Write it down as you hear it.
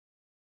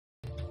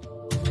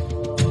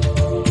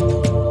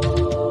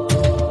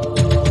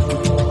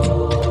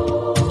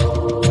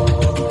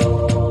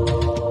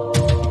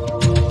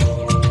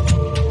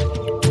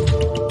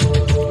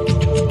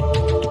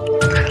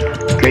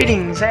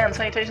Greetings and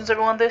salutations,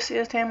 everyone. This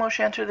is Tamo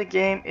Shanter. The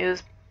game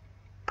is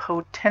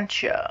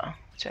Potentia,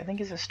 which I think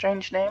is a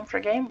strange name for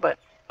a game, but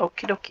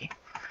okie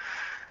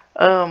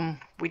dokie.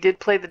 We did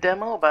play the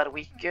demo about a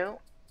week ago.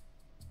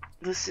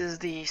 This is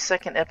the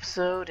second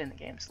episode, and the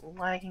game's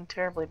lagging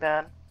terribly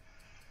bad.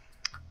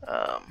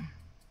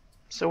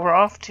 So we're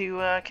off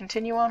to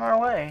continue on our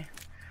way.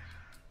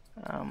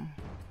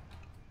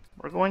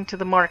 We're going to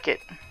the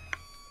market.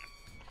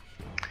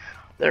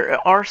 There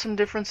are some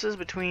differences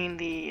between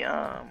the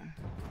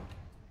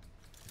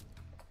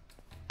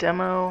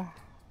demo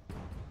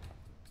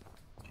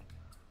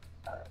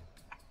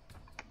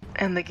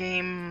and the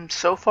game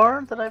so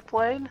far that I've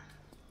played,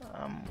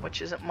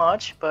 which isn't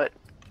much, but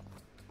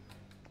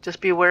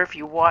just be aware if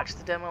you watch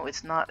the demo,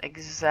 it's not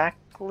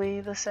exactly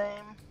the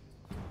same.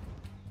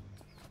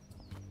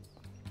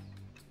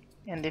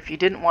 And if you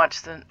didn't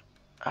watch the,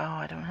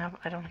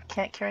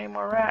 can't carry any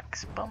more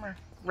racks. Bummer.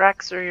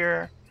 Racks are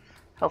your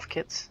health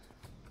kits.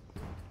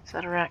 Is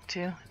that a rack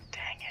too?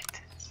 Dang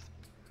it.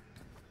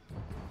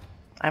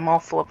 I'm all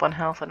full up on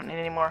health. I don't need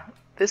any more.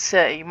 This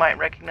set you might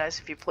recognize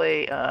if you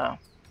play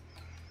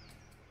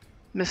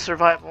Miss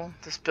Survival.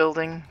 This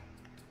building,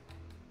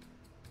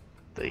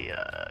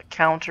 the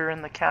counter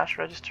and the cash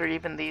register,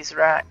 even these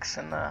racks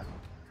and the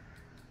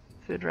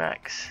food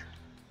racks.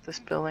 This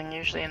building,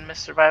 usually in Miss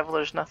Survival,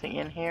 there's nothing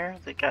in here.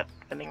 They got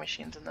vending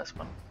machines in this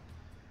one.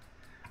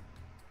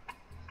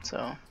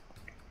 So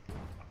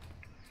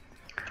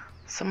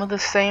some of the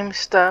same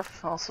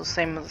stuff, also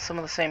some of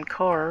the same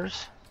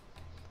cars.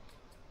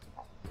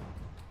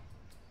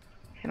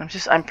 And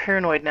I'm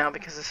paranoid now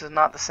because this is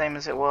not the same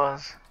as it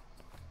was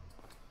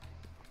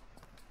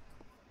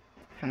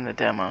in the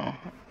demo.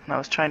 And I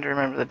was trying to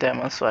remember the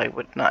demo so I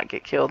would not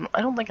get killed.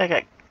 I don't think I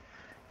got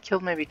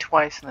killed maybe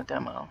twice in the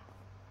demo.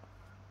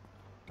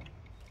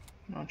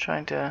 I'm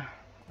trying to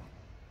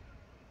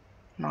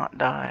not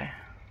die.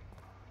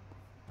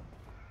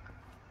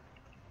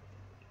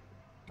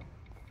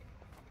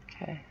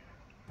 Okay.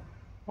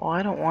 Well,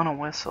 I don't want to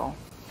whistle.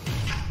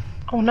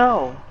 Oh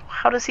no!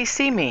 How does he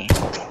see me?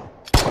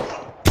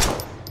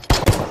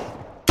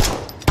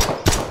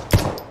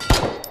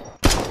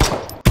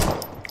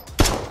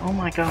 Oh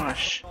my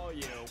gosh.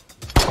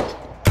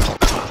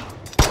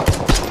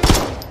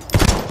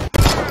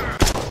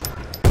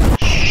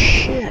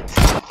 Shit.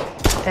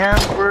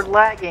 And we're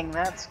lagging.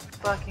 That's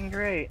fucking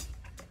great.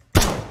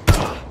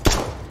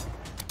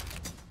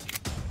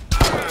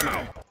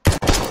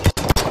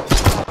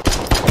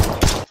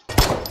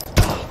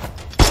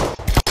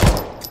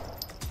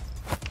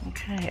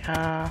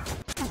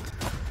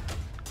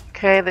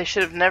 Okay, they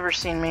should have never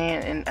seen me,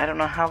 and I don't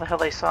know how the hell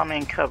they saw me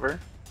in cover.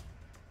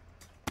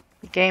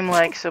 The game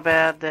lagged so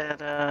bad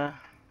that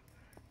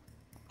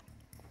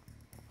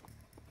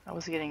I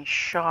was getting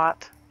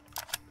shot.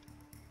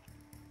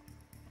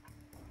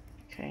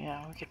 Okay,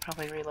 yeah, we could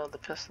probably reload the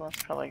pistol.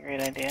 That's probably a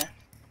great idea.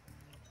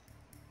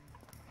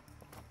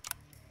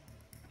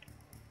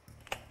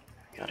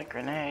 Got a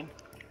grenade.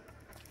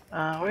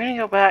 We're gonna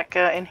go back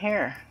in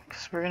here,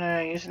 because we're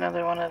gonna use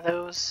another one of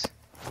those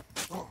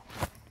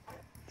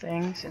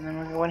things, and then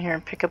we're gonna go in here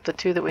and pick up the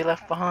two that we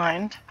left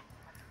behind.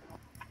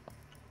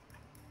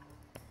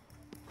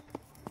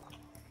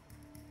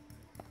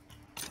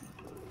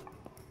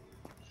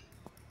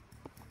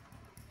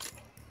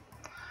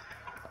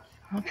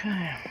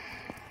 Okay.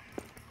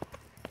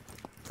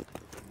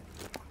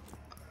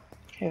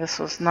 Okay, this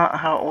was not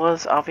how it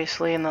was,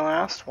 obviously, in the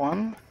last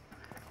one.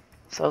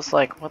 So I was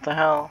like, what the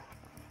hell?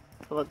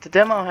 Well, the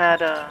demo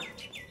had, I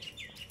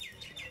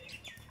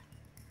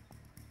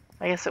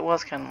guess it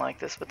was kind of like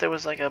this, but there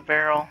was like a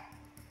barrel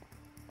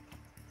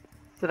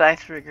that I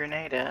threw a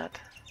grenade at.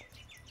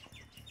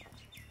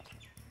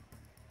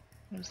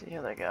 Where's the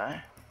other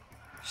guy?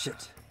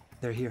 Shit,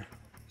 they're here.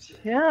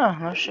 Yeah,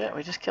 no shit,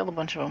 we just killed a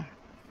bunch of them.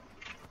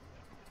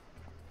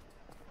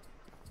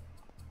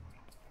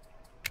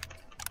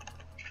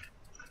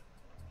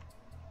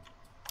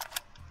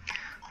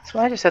 So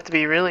I just have to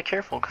be really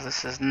careful because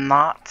this is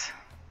not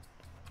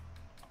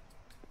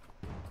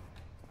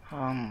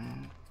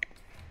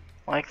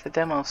like the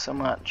demo so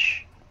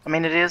much. I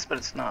mean it is, but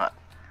it's not.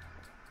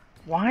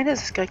 Why does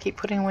this guy keep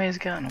putting away his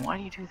gun? Why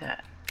do you do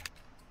that?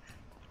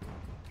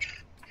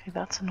 Okay,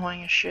 that's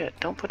annoying as shit.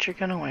 Don't put your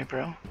gun away,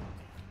 bro.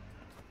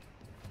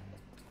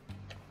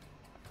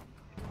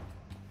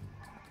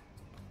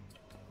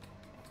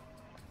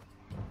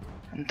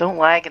 And don't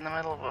lag in the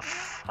middle of a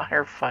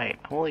firefight.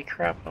 Holy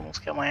crap, I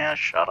almost got my ass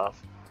shot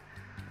off.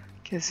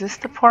 Is this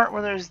the part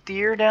where there's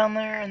deer down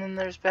there and then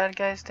there's bad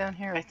guys down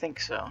here? I think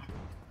so.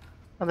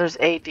 Oh, there's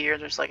a deer.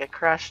 There's like a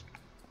crashed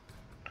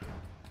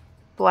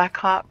Black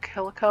Hawk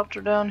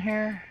helicopter down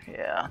here.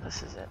 Yeah,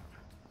 this is it.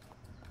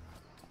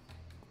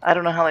 I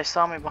don't know how they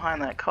saw me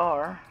behind that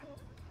car.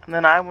 And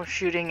then I was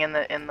shooting in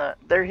the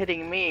they're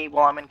hitting me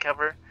while I'm in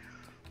cover,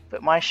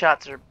 but my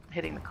shots are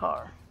hitting the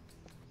car.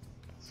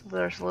 So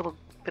there's a little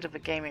bit of a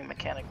gaming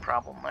mechanic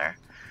problem there.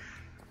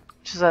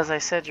 Just as I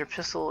said, your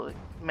pistol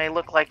may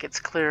look like it's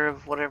clear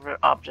of whatever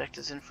object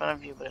is in front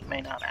of you, but it may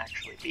not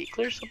actually be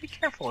clear, so be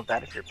careful with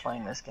that if you're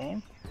playing this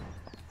game.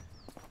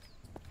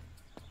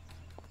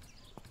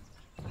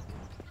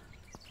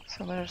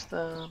 So there's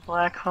the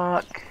Black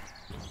Hawk.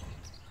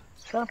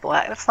 Is that a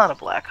black? That's not a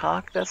Black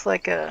Hawk. That's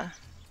like a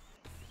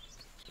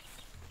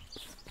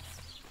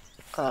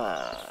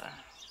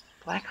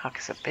Black Hawk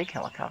is a big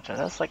helicopter.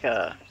 That's like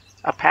a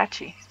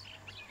Apache.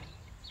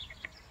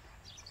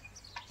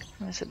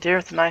 There's a deer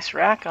with a nice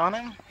rack on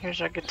him.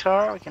 Here's our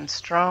guitar. We can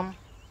strum.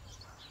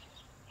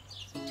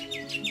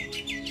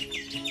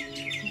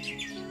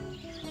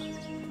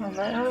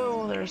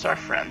 Oh, there's our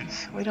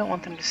friends. We don't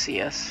want them to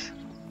see us.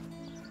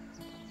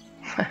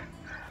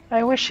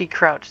 I wish he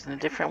crouched in a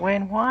different way.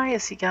 And why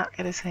has he got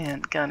his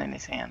gun in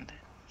his hand?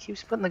 He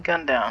keeps putting the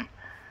gun down.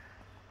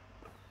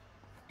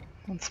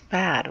 It's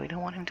bad. We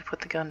don't want him to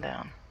put the gun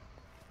down.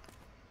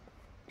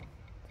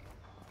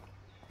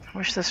 I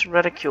wish this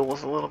reticule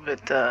was a little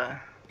bit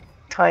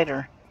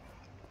tighter.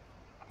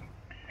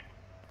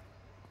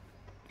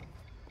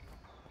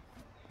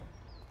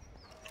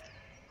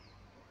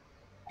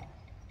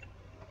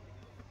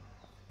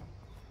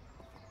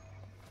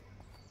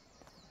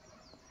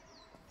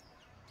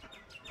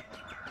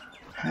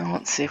 Well,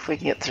 let's see if we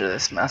can get through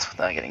this mess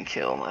without getting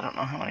killed. I don't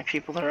know how many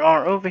people there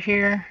are over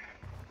here.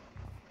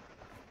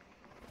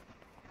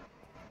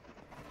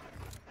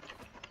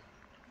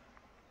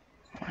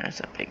 There's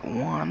a big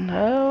one.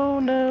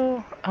 Oh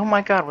no. Oh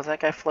my god, was that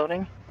guy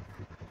floating?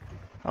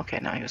 Okay,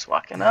 now he was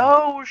walking.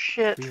 Oh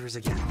shit. Beavers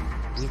again.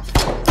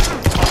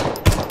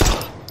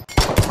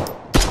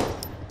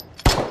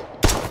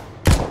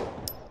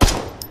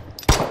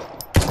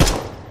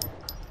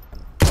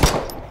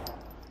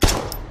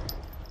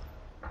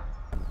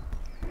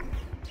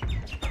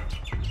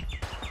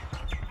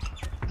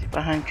 Get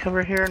behind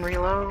cover here and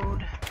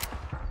reload.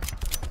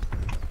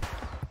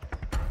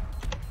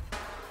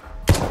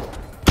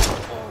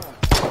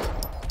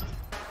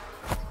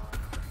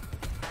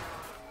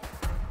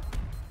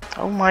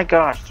 Oh my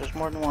gosh, there's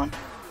more than one.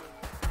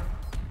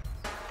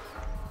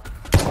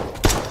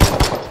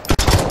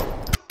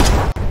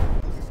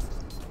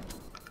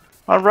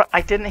 Alright,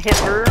 I didn't hit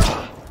her.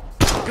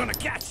 I'm gonna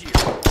catch you.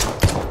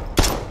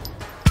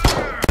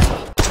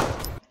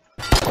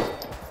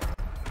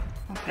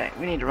 Okay,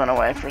 we need to run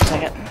away for a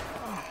second.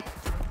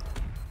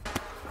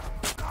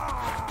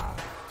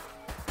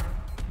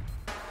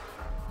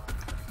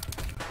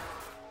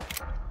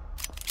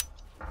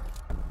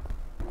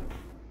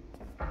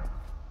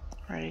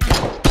 Ready to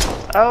go.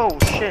 Oh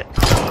shit.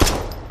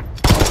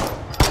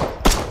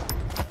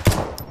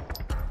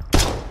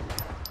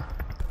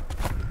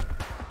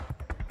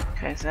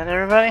 Okay, is that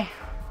everybody?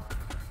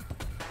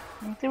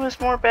 I think there was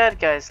more bad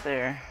guys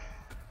there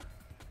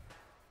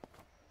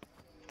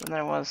than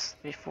there was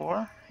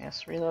before.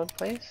 Yes, reload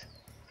please.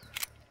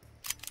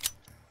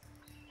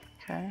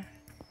 Okay.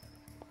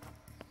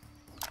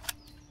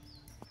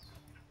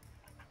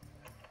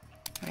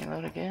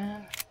 Reload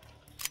again.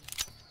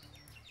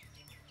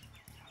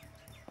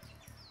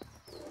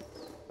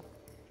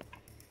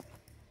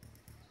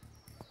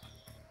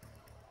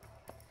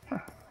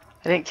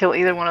 I didn't kill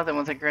either one of them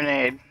with a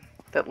grenade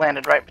that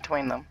landed right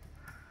between them.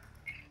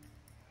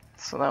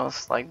 So that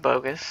was like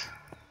bogus.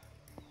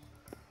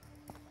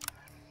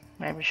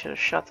 Maybe I should have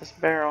shot this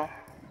barrel.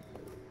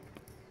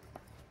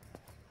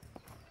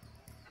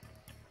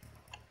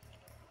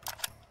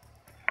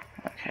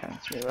 Okay,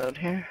 let's reload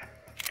here.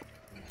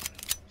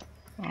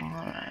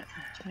 Alright,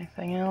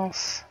 anything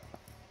else?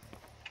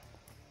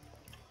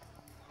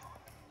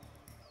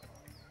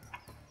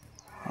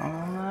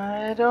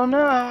 I don't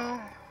know.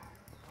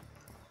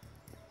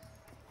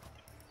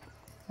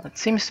 It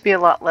seems to be a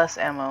lot less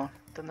ammo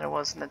than there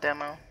was in the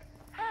demo.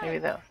 Maybe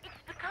that.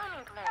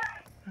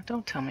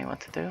 Don't tell me what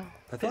to do.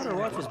 I thought our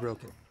watch was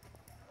broken.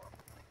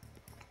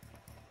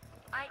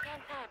 I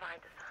can't tell by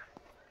the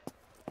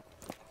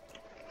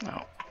sun.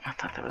 Oh, I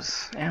thought there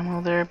was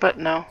ammo there, but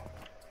no.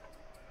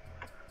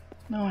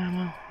 No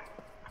ammo.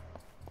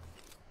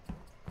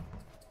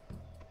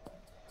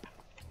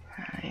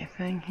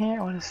 Anything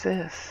here? What is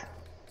this?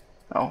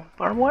 Oh,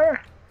 barbed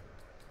wire?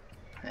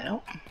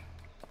 Nope.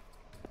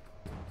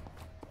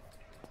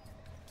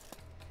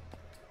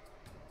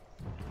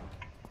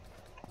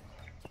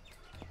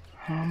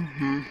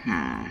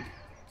 I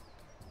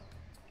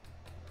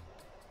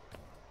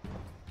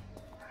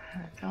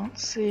don't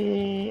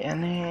see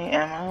any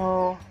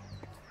ammo.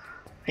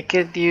 I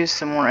could use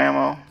some more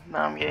ammo.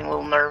 Now I'm getting a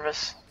little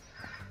nervous.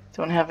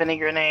 Don't have any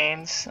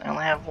grenades. I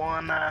only have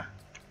one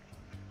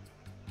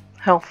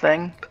health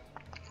thing,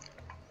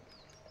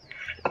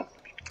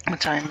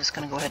 which I'm just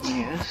gonna go ahead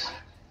and use.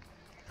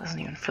 Doesn't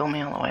even fill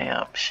me all the way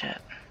up.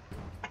 Shit.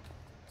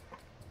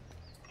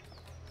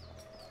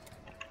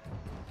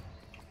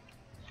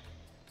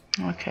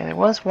 Okay, there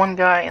was one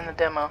guy in the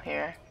demo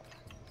here.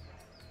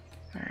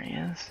 There he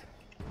is.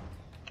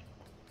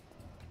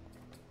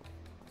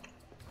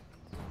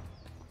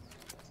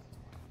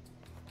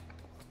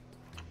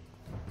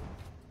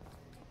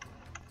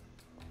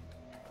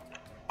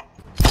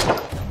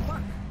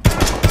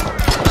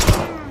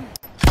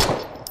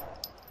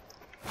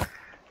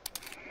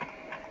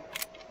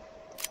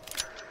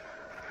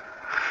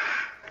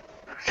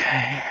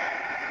 Okay.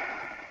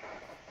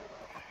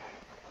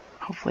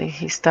 Hopefully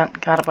he's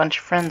got a bunch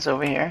of friends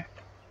over here.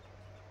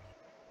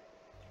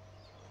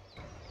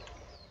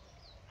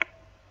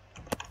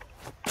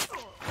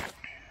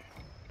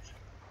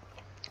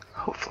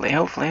 Hopefully.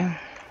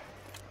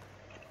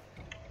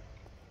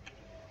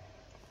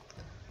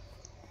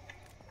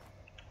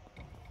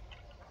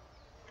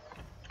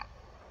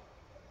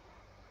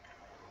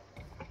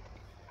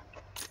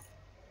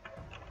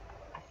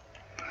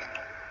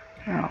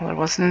 Well, there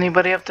wasn't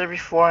anybody up there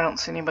before. I don't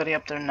see anybody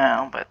up there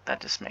now, but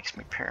that just makes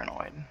me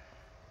paranoid.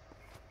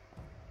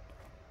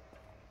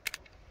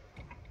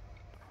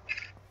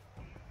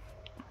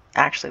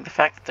 Actually, the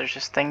fact that there's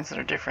just things that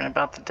are different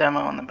about the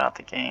demo and about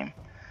the game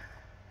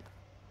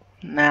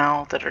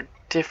now that are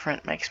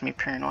different makes me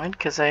paranoid,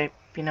 because I,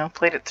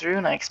 played it through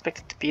and I expect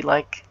it to be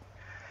like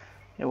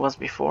it was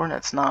before, and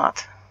it's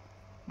not.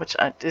 Which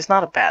is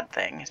not a bad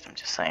thing, I'm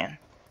just saying.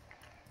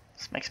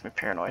 This makes me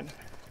paranoid.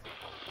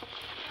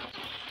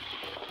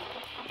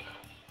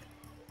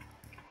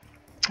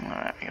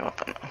 Alright, we go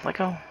up and let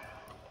go.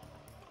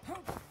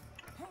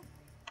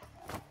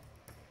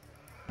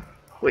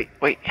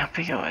 Wait, up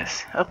he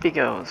goes. Up he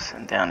goes,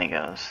 and down he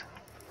goes.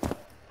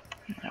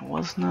 There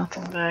was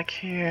nothing back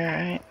here,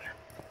 right?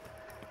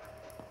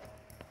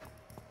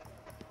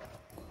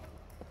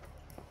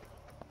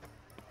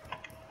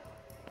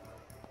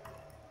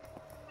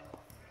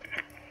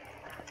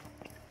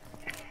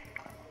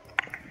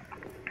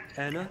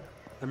 Anna,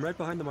 I'm right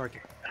behind the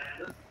market.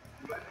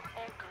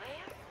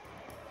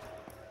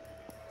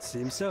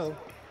 Seems so.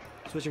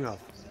 Switching off.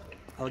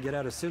 I'll get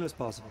out as soon as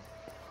possible.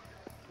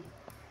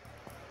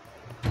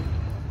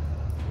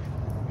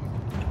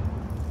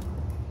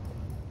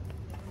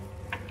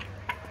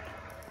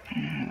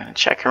 I'm gonna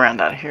check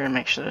around out here and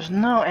make sure there's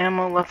no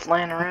ammo left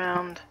laying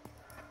around.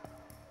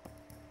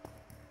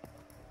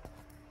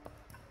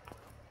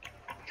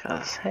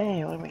 Because,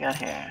 hey, what do we got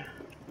here?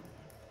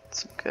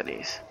 Some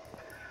goodies.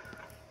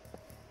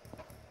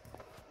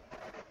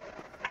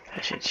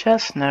 Because you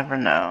just never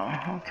know.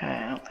 Okay,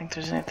 I don't think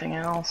there's anything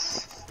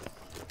else.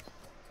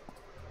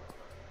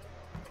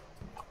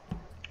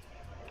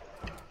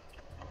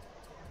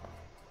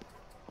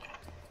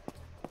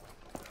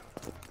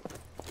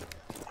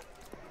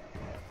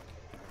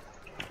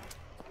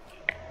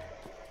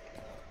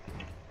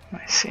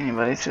 I see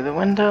anybody through the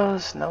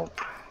windows? Nope.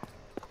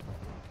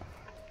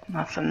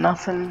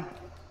 Nothing.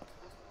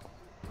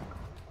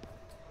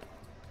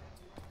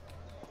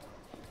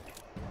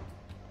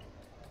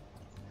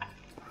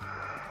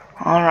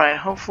 Alright,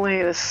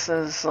 hopefully this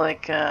is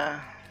like the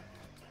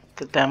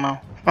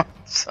demo.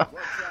 So.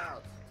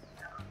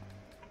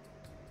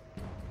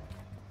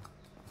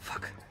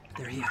 Fuck,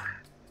 they're here.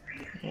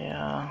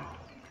 Yeah.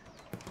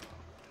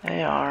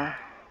 They are.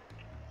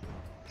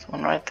 There's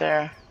one right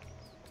there.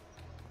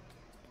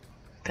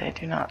 They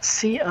do not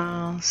see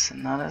us,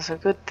 and that is a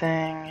good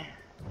thing.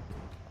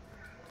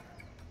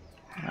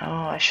 No,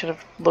 I should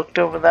have looked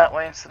over that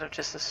way instead of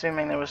just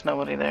assuming there was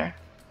nobody there.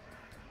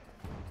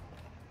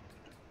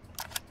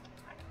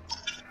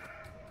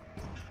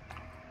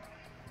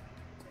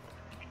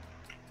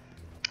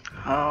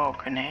 Oh,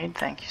 grenade,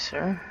 thank you,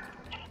 sir.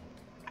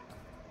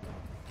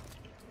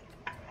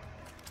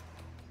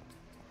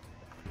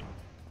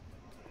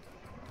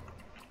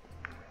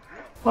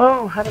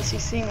 Whoa, how does he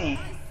see me?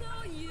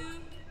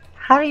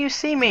 How do you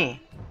see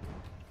me?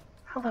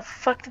 How the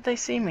fuck did they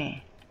see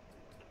me?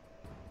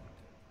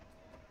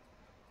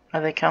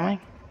 Are they coming?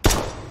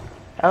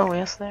 Oh,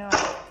 yes they are.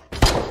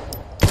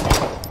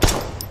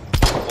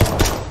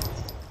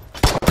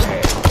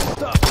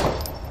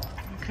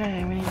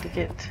 Okay, we need to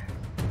get...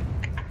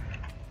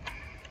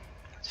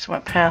 Just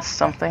went past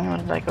something. What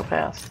did I go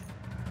past?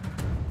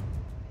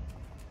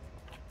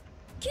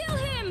 Kill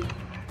him!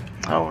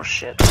 Oh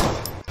shit.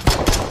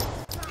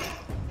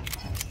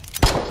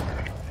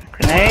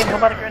 Grenade? How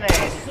about a grenade?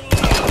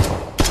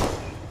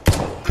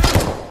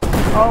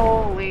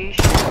 Holy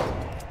shit.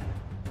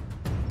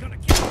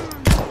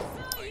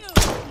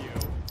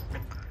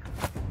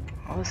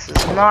 Oh, this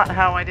is not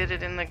how I did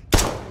it in the...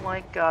 Oh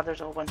my god,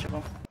 there's a whole bunch of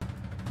them.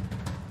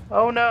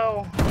 Oh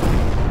no!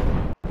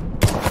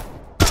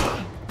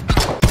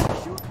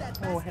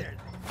 Oh,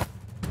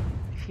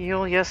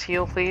 heal, yes,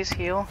 heal, please,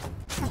 heal.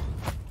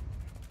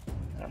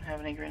 I don't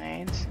have any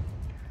grenades.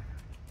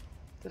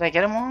 Did I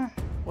get them all?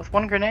 With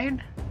one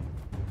grenade?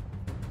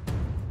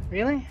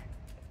 Really?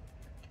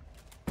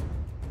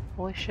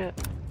 Holy shit.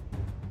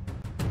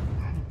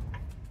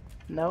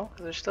 No,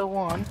 'cause there's still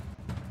one.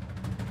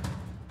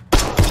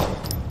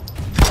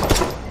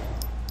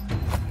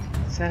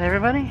 Is that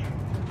everybody?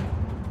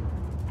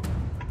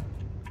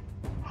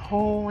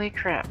 Holy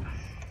crap.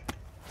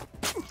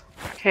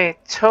 Okay,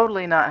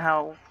 totally not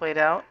how it played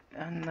out.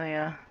 And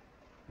the,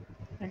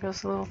 there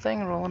goes the little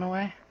thing rolling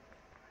away.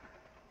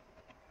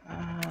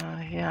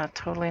 Yeah,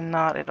 totally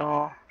not at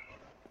all.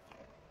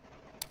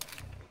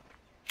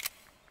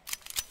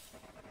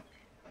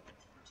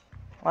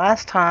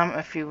 Last time,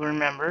 if you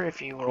remember,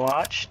 if you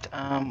watched,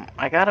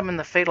 I got him in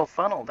the fatal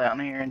funnel down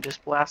here and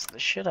just blasted the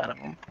shit out of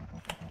him.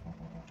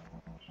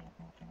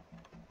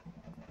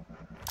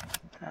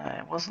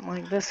 It wasn't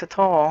like this at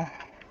all.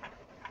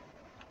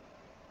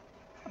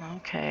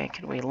 Okay,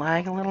 can we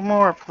lag a little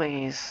more,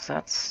 please?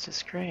 That's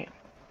just great.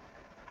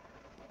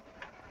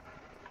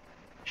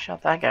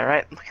 Shot that guy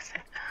right. Look at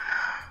that.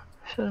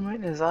 Shot him right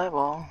in his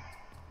eyeball.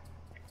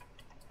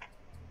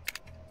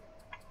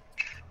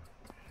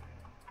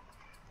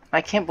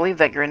 I can't believe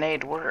that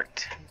grenade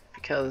worked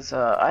because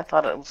I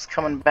thought it was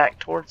coming back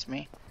towards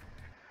me.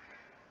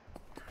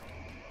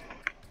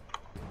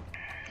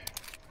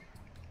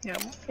 Yeah.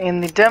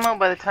 In the demo,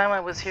 by the time I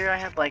was here, I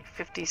had like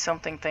 50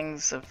 something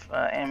things of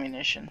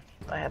ammunition.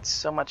 I had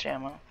so much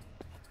ammo.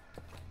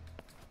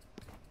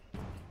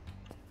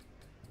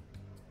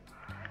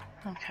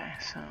 Okay,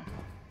 so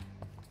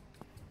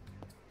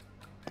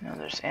now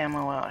there's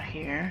ammo out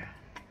here.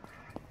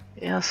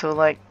 Yeah, so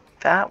like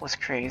that was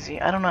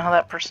crazy. I don't know how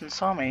that person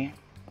saw me.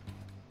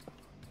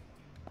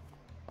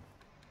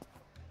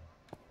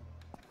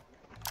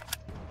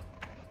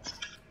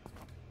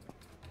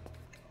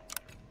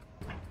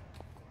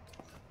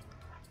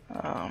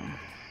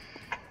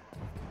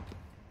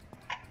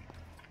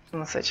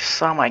 Unless I just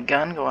saw my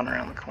gun going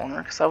around the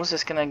corner, because I was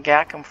just gonna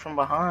gack him from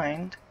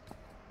behind.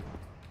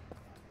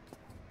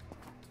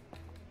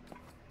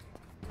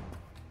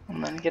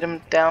 And then get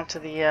him down to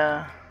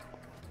the,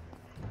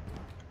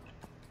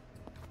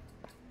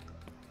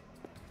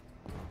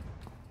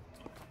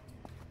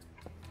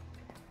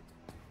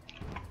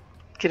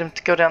 get him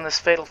to go down this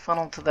fatal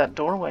funnel to that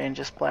doorway and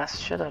just blast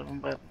the shit out of him,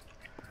 but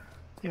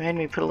you made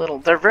me put a little...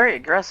 They're very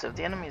aggressive.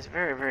 The enemy is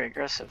very, very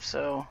aggressive,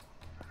 so...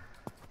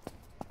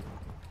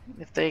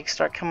 If they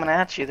start coming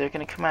at you, they're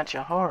gonna come at you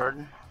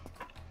hard.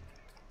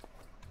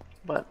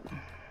 But...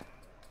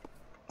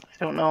 I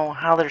don't know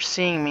how they're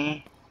seeing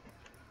me.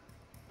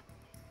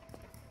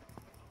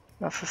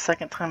 That's the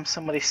second time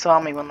somebody saw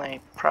me when they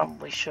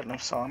probably shouldn't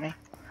have saw me.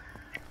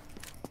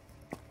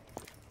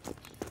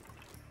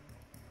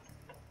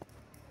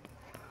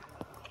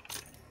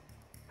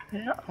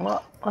 Yeah,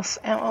 well, less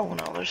ammo. Oh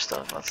no, there's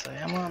stuff. Let's say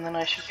ammo, and then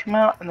I should come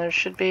out, and there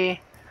should be a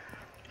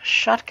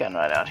shotgun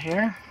right out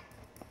here.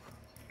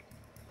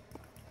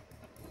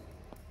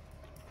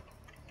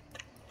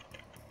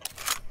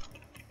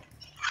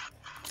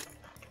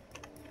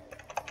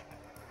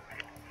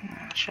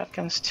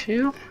 Shotguns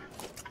too.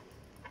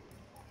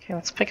 Okay,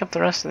 let's pick up the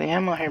rest of the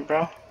ammo here,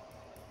 bro.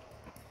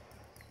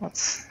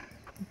 Let's...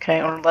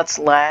 Okay, or let's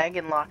lag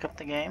and lock up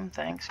the game.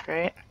 Thanks,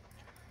 great.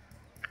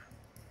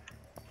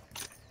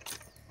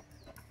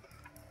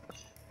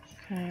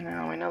 Okay,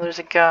 now we know there's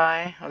a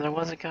guy, or there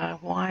was a guy.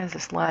 Why is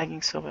this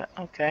lagging so bad?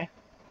 Okay.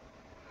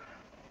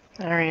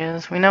 There he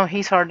is. We know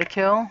he's hard to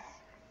kill.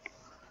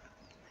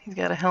 He's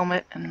got a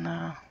helmet and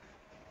a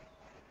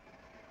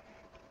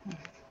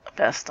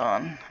vest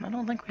on. I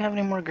don't think we have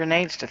any more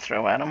grenades to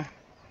throw at him.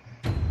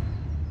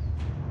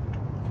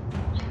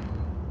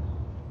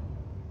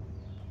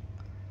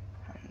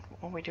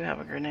 Well, we do have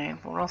a grenade,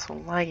 but we're also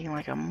lagging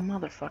like a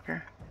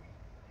motherfucker.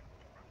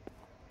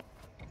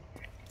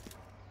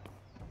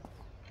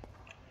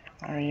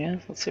 There he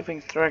is. Let's see if we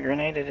can throw a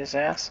grenade at his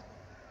ass.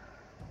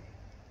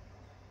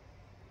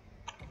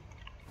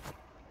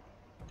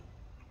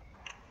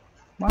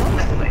 Well,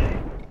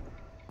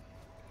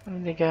 where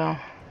did he go?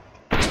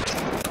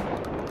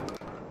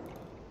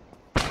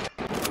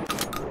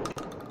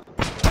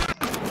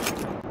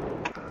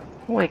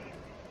 Holy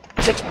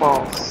dick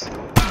balls.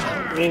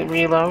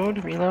 Reload.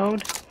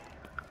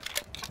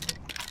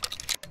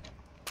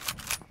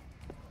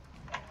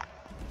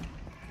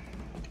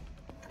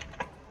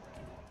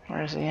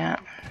 Where is he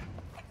at?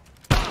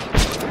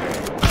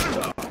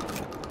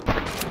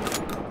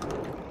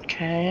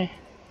 Okay.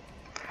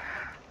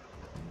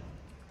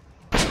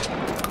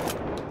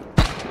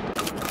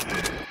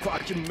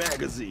 Fucking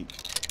magazine.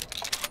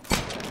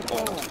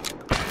 Oh.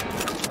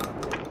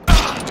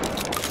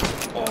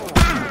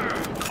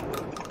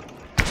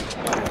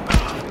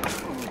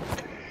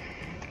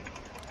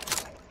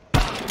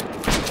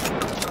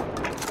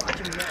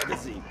 Fucking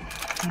magazine.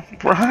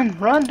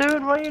 Run,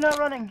 dude! Why are you not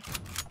running?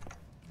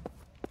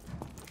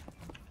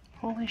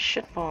 Holy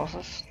shitballs!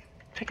 Let's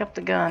pick up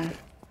the gun.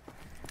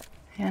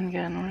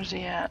 Handgun. Where's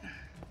he at?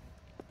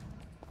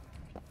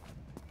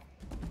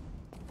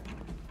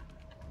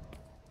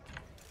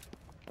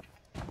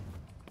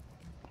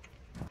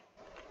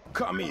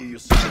 Come here, you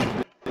son of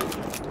a...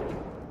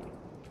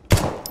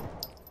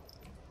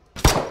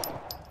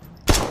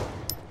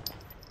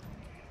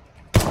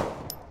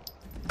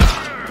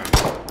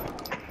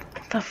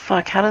 What the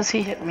fuck? How does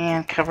he hit me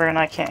in cover and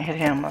I can't hit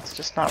him? That's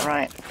just not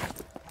right.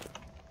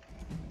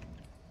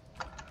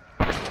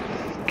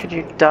 Could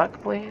you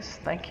duck, please?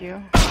 Thank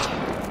you.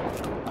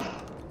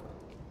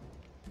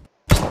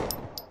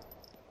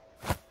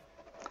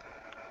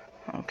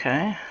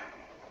 Okay.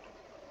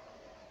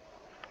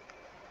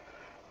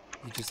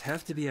 You just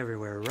have to be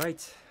everywhere,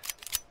 right?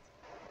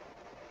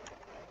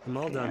 I'm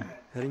all done.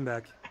 Heading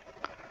back.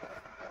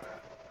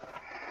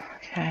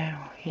 Okay,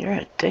 you're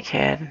a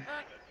dickhead.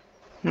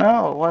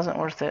 No, it wasn't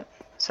worth it.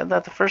 I said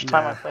that the first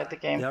time I played the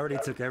game. They already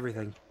took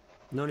everything.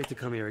 No need to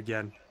come here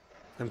again.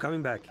 I'm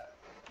coming back.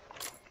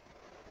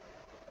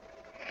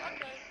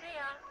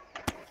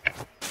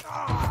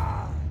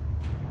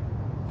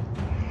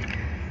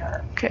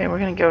 Okay, we're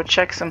gonna go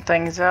check some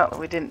things out that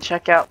we didn't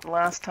check out the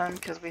last time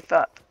because we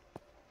thought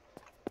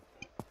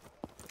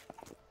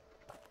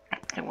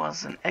it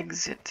was an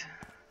exit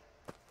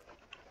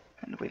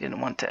and we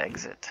didn't want to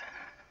exit.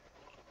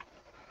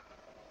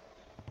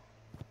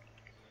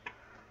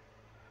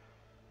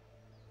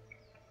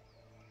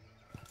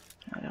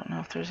 I don't know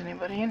if there's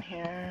anybody in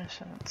here,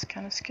 so it's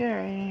kind of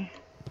scary.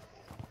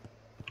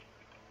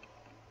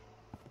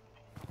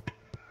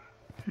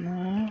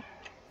 No.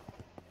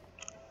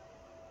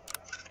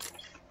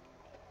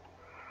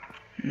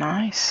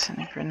 Nice, and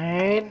a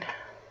grenade.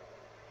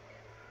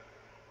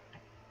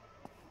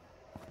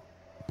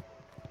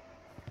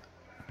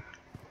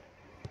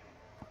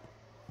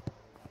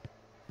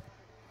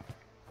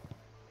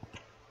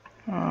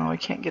 Oh, we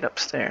can't get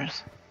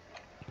upstairs.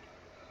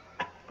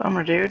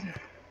 Bummer, dude.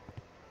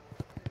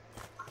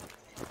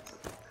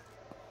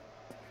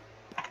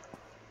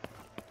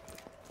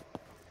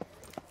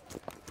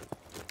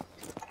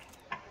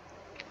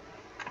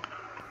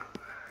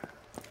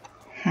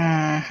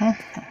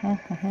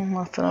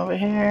 Nothing over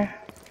here.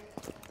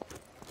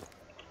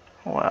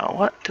 Well,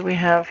 what do we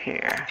have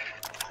here?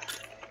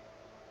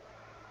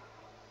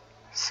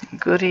 Some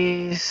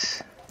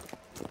goodies.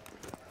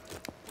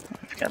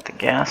 We've got the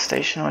gas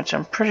station, which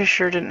I'm pretty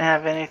sure didn't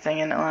have anything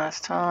in it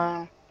last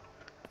time.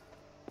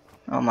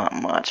 Well, not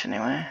much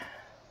anyway.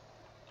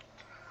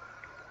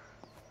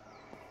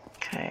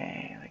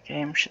 Okay, the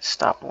game should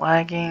stop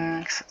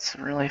lagging because it's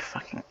really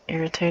fucking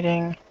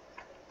irritating.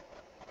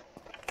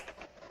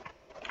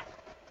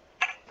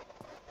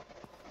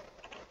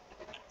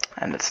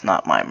 And it's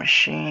not my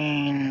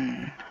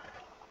machine.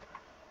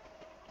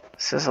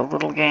 This is a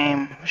little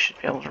game. It should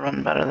be able to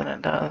run better than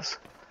it does.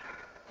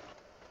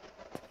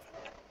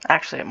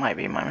 Actually, it might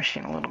be my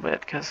machine a little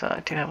bit because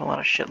I do have a lot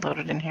of shit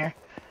loaded in here.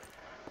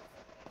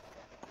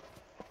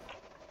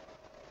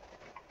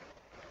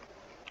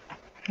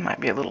 It might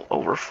be a little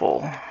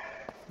overfull.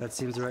 That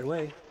seems the right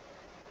way.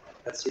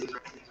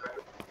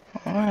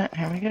 Alright,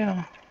 here we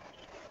go.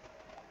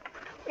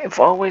 We've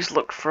always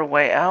looked for a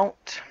way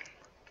out.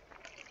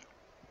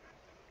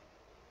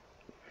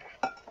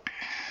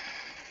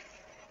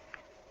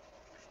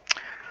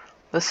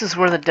 This is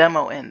where the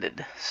demo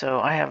ended,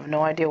 so I have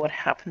no idea what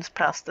happens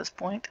past this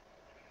point.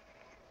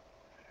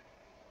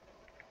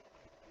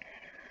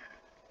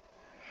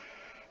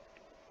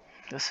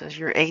 This says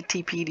your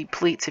ATP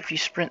depletes if you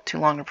sprint too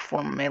long to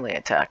perform a melee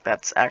attack.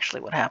 That's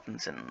actually what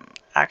happens in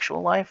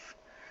actual life.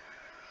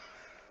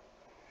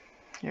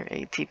 Your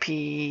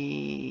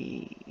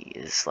ATP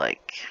is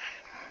like,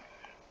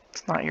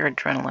 it's not your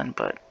adrenaline,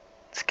 but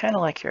it's kind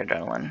of like your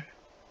adrenaline.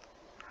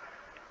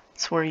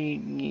 It's where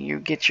you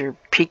get your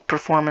peak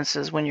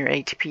performances when your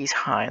ATP is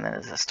high, and then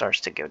as it starts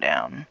to go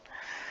down,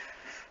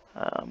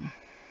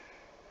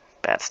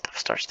 bad stuff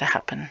starts to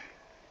happen.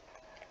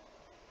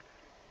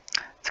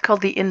 It's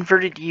called the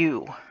inverted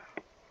U.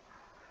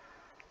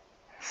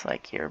 It's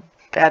like you're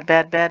bad,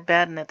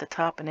 and at the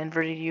top an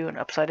inverted U, an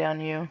upside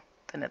down U.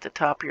 Then at the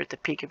top you're at the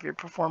peak of your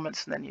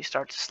performance, and then you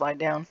start to slide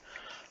down.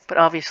 But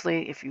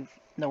obviously, if you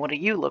know what a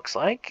U looks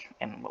like,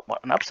 and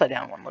what an upside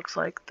down one looks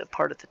like, the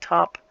part at the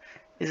top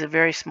is a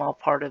very small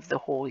part of the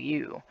whole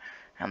U,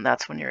 and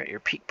that's when you're at your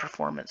peak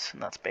performance.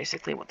 And that's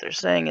basically what they're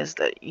saying, is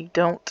that you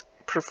don't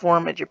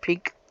perform at your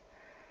peak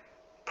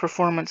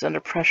performance under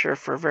pressure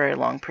for a very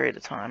long period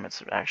of time.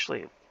 It's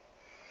actually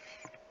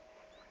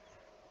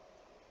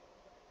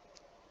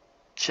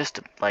just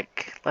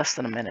like less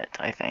than a minute,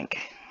 I think.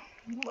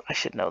 I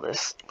should know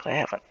this, but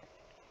I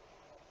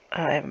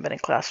haven't been in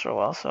class for a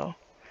while, so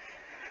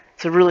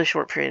it's a really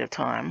short period of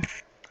time.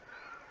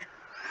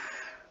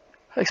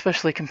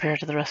 Especially compared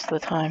to the rest of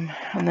the time.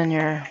 And then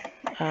your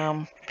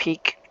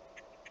peak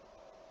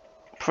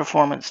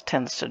performance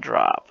tends to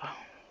drop.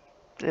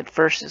 At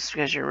first it's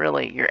because you're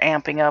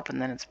amping up,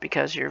 and then it's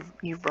because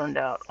you've burned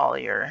out all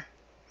your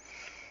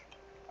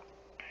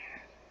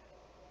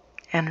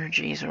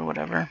energies or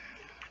whatever.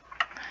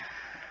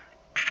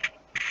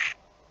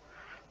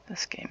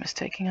 This game is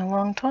taking a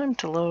long time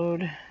to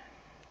load.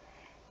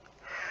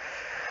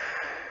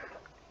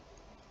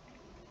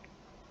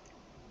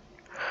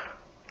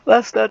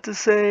 That's not to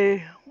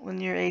say when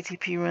your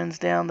ATP runs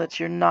down that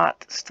you're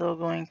not still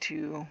going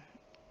to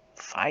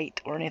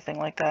fight or anything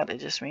like that. It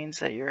just means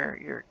that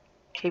your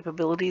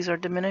capabilities are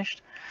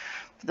diminished.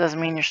 It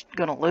doesn't mean you're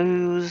going to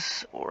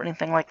lose or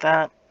anything like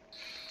that.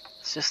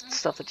 It's just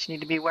stuff that you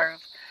need to be aware of.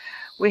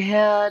 We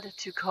had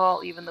to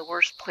call even the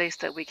worst place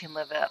that we can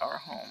live at our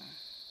home.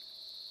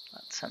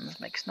 That sentence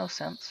makes no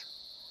sense,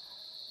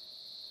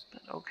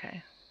 but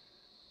okay.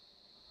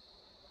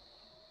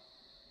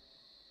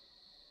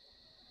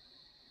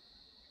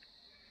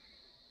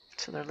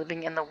 So they're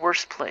living in the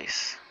worst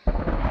place.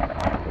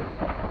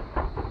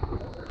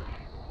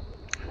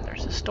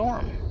 There's a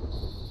storm.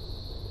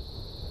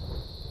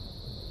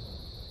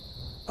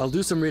 I'll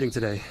do some reading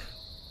today.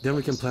 Then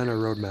we can plan our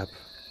roadmap.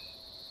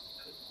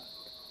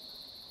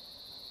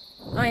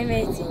 I'm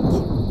waiting.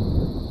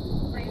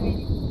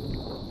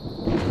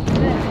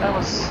 That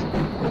was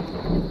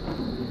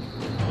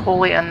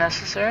wholly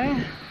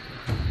unnecessary.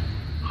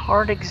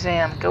 Hard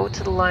exam. Go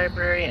to the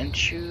library and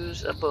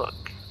choose a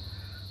book.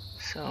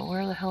 So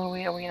where the hell are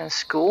we? Are we in a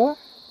school?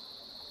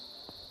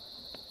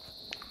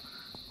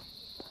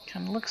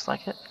 Kind of looks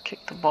like it.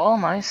 Kick the ball.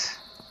 Nice.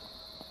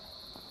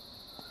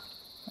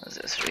 What does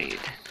this read?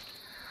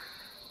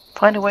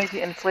 Find a way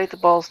to inflate the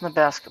balls in the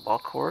basketball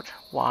court.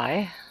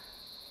 Why?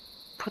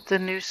 Put the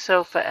new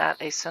sofa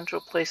at a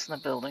central place in the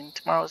building.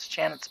 Tomorrow's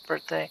Janet's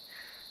birthday.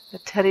 The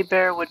teddy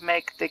bear would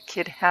make the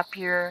kid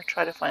happier.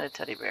 Try to find a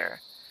teddy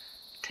bear.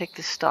 Take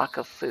the stock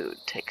of food.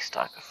 Take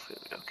stock of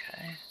food.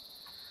 Okay.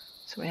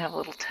 So we have a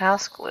little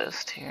task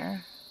list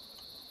here.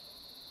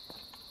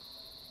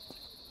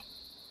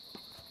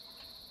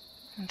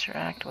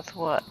 Interact with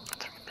what?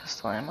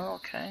 Pistol ammo.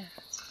 Okay.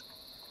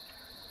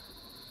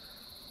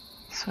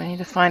 So we need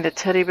to find a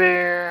teddy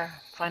bear.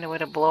 Find a way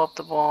to blow up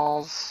the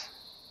balls.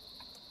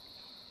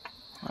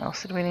 What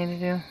else did we need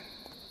to do?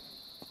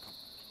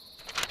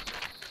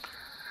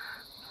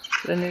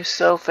 Put a new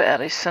sofa at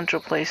a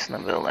central place in the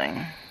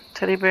building.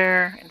 Teddy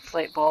bear,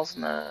 inflate balls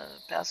in the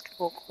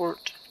basketball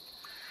court.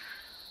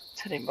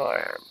 Teddy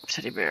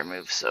bear,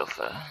 move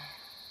sofa.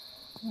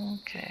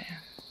 Okay.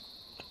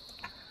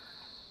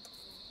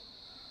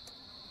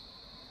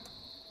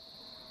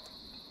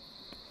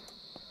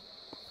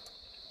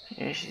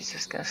 Here she's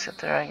just gonna sit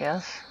there, I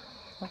guess.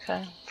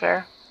 Okay,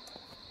 fair.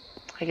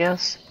 I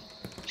guess.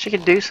 She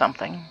could do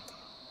something.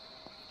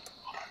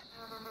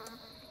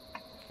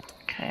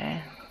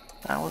 Okay,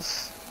 that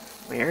was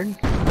weird.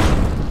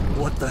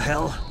 What the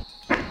hell?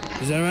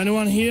 Is there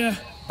anyone here?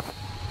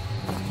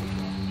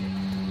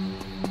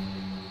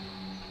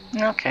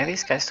 Okay,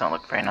 these guys don't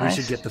look very nice.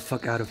 We should get the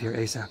fuck out of here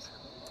ASAP.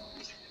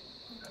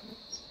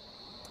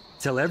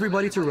 Tell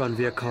everybody to run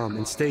via comm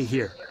and stay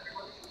here.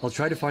 I'll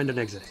try to find an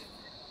exit.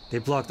 They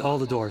blocked all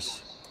the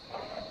doors.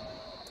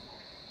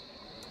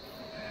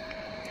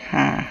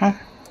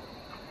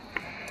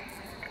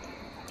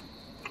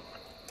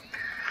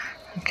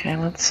 Okay,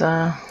 let's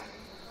don't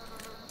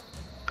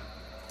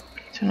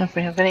know if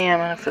we have any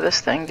ammo for this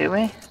thing, do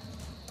we?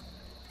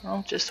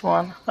 Oh, just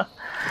one.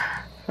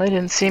 They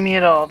didn't see me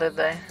at all, did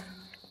they?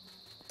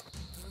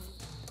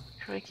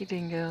 Crikey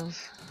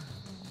dingoes.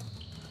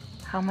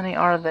 How many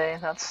are they?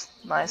 That's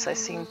nice. I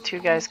seen two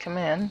guys come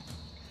in.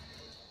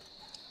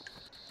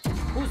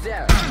 Who's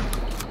there?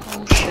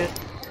 Oh shit.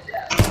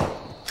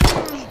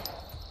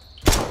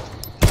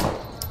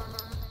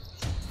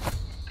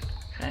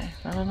 Okay.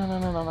 No.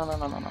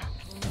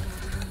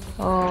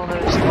 Oh,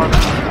 there's one.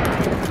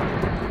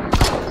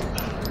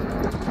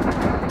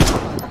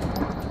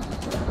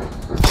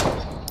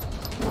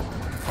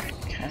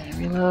 Okay,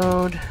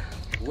 reload.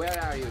 Where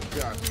are you,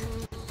 jerk?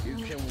 You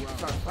can run.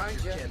 If I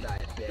find you,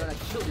 gonna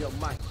kill your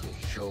monkey.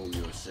 Show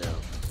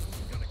yourself.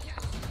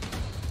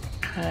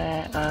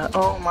 Okay,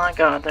 oh my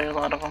god, there are a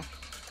lot of them.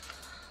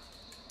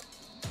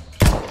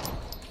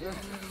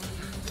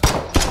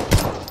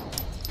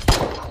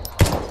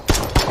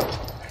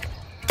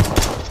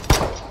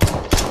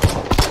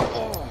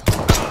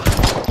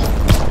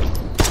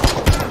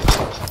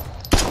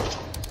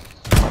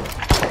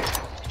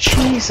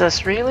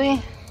 Jesus,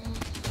 really?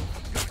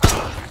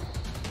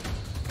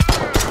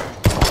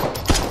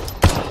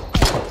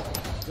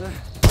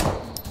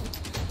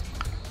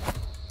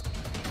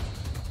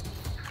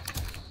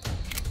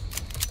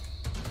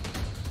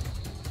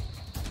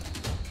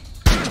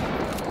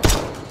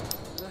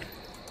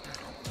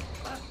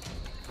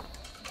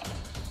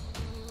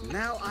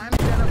 Now I'm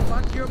gonna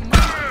fuck your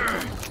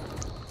mother.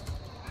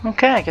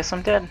 Okay, I guess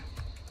I'm dead.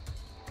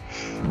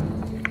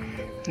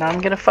 Now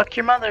I'm gonna fuck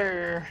your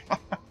mother.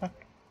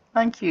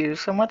 Thank you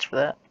so much for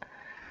that.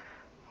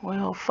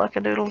 Well,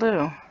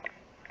 fuck-a-doodle-doo.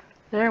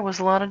 There was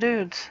a lot of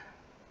dudes.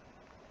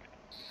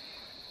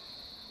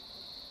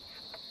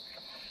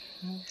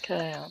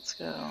 Okay, let's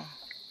go.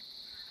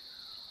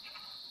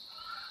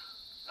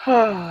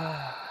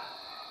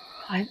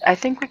 I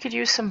think we could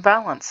use some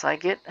balance. I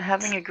get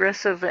having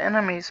aggressive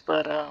enemies,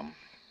 but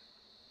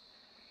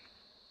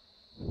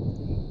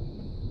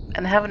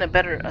and having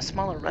a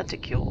smaller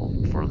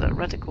reticle for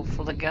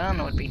the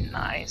gun would be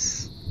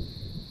nice.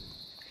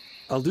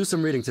 I'll do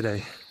some reading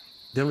today.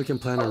 Then we can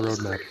plan our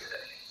roadmap.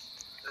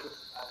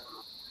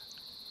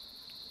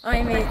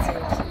 I'm waiting.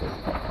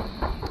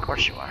 Of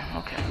course you are.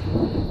 Okay.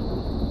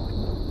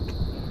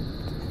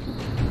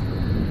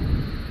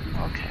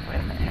 Okay, wait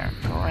a minute here.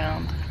 Go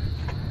around.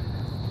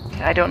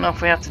 Okay, I don't know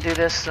if we have to do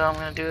this, so I'm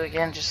going to do it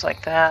again just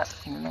like that.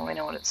 Even though we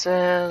know what it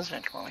says. We're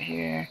going to come over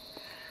here.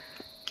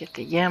 Get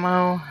the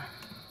ammo.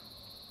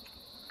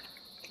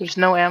 There's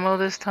no ammo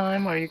this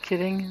time? Are you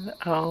kidding?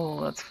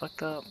 Oh, that's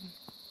fucked up.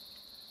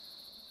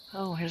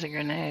 Oh, here's a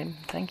grenade.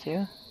 Thank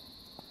you.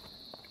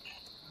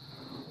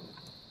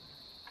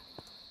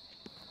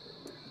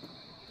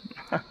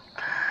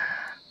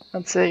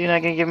 That's it. You're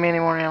not going to give me any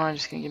more ammo. You're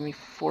just going to give me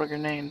 4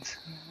 grenades.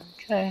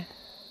 Okay.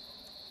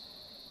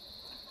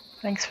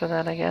 Thanks for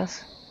that, I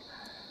guess.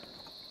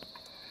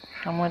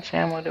 How much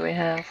ammo do we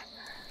have?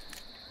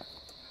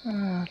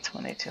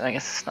 22. I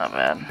guess it's not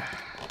bad.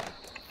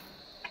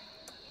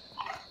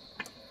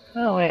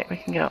 Oh, wait. We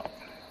can go.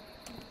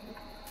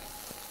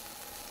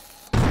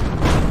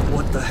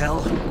 What the hell?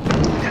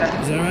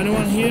 Is there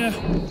anyone here?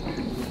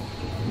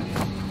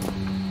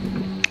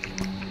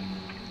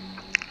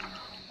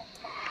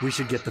 We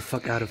should get the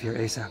fuck out of here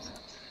ASAP.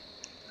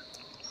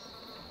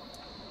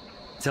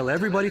 Tell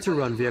everybody to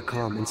run via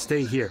comm and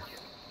stay here.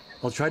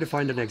 I'll try to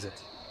find an exit.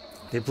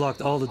 They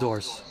blocked all the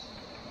doors.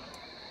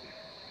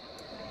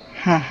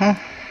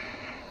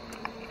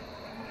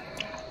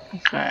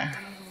 Okay.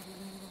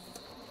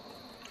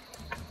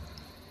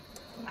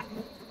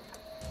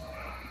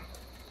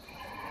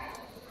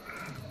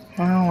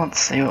 Well, let's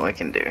see what we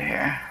can do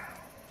here.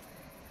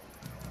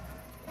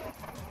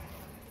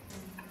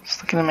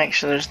 Just looking to make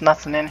sure there's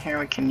nothing in here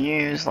we can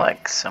use,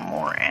 like some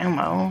more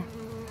ammo.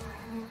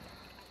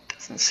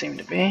 Doesn't seem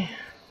to be.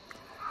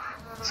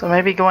 So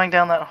maybe going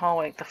down that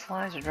hallway, the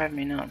flies are driving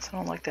me nuts. I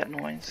don't like that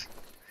noise.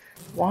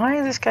 Why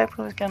did this guy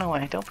put his gun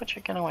away? Don't put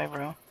your gun away,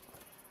 bro.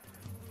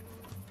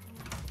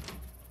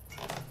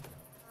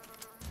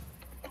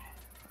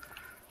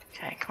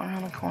 Okay, come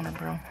around the corner,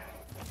 bro.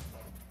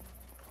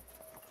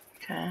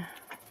 Okay.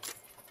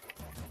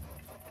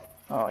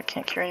 Oh, I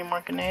can't carry any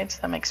more grenades?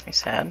 That makes me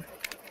sad.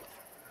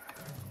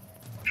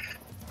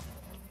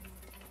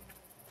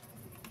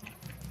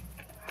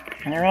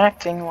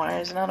 Interacting, why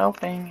is it not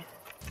opening?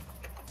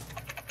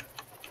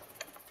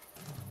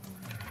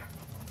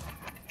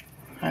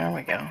 There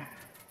we go.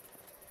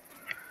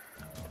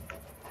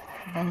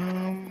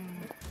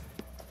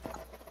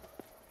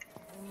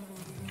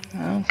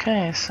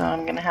 Okay, so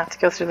I'm gonna have to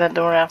go through that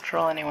door after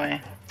all anyway.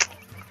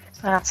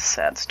 That's a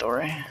sad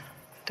story.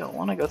 Don't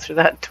want to go through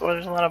that door,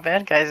 there's a lot of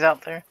bad guys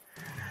out there.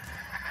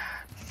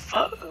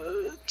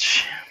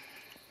 Fudge.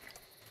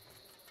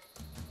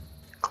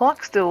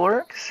 Clock still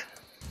works.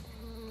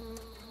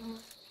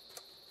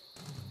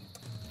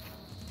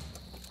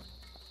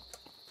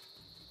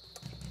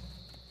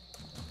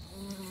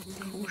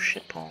 Oh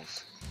shit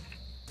balls.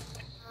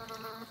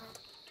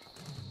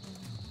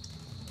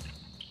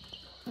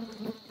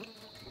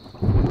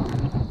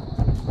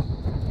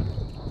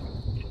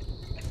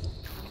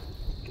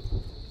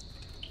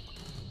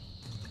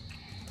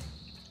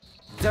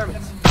 Damn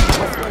it!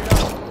 What's going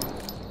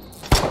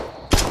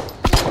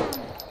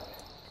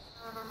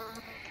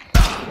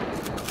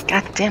on?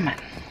 God damn it.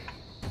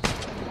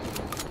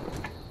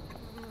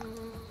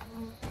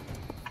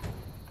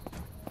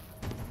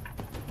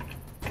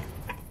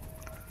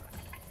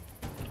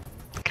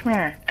 Come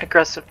here,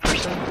 aggressive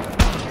person.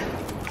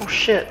 Oh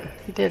shit,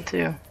 he did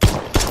too.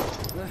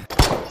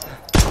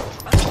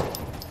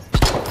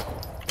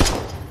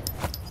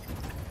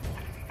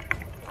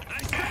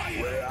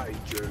 Where are you,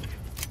 jerk?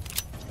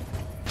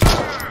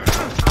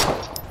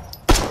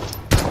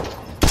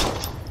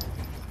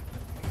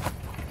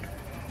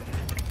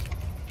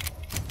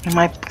 Am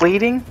I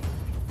bleeding?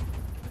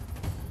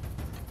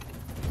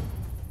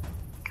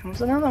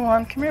 Comes another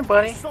one. Come here,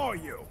 buddy. Saw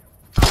you.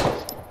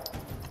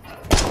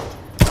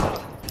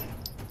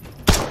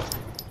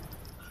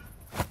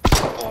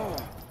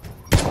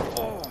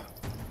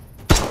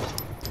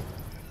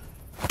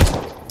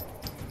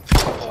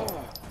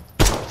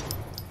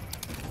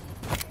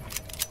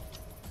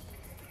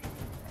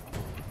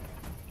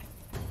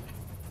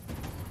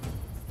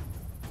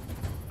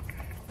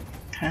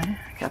 Okay,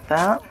 got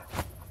that.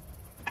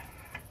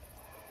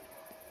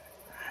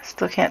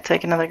 Still can't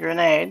take another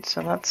grenade,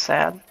 so that's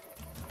sad.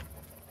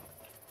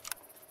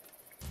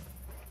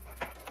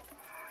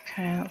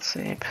 Okay, let's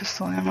see,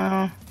 pistol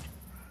ammo.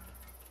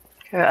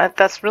 Okay,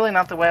 that's really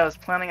not the way I was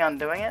planning on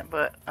doing it,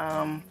 but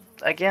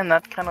again,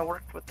 that kind of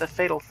worked with the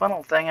fatal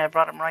funnel thing. I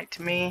brought them right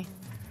to me.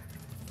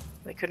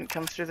 They couldn't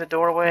come through the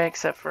doorway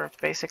except for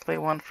basically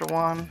 1 for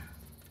 1.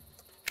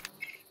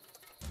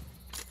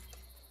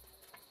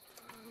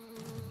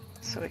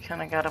 So we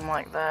kind of got them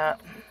like that.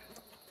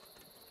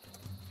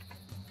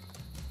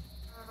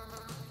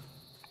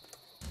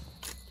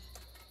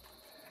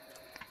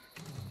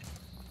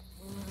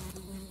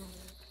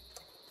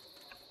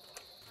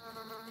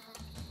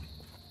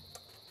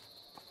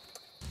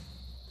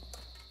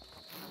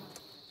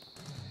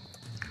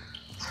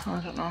 So I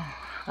don't know.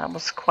 That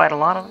was quite a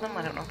lot of them.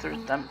 I don't know if there's.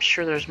 I'm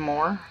sure there's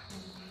more.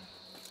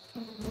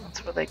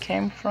 That's where they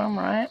came from,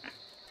 right?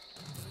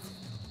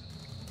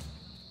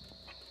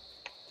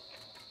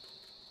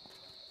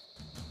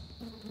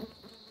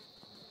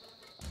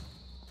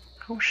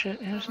 Oh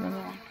shit, here's another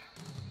one.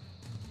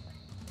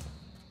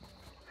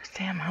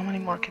 Damn, how many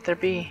more could there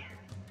be?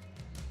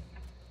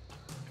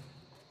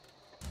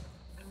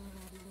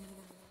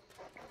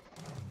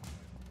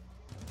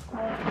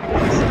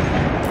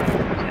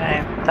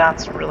 Okay,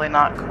 that's really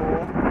not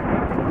cool.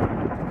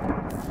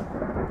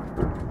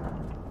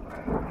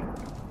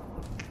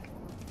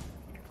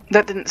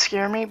 That didn't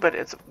scare me, but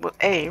it's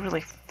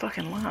really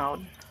fucking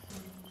loud.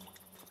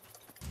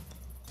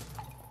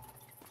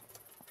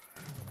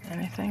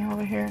 Anything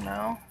over here?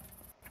 No.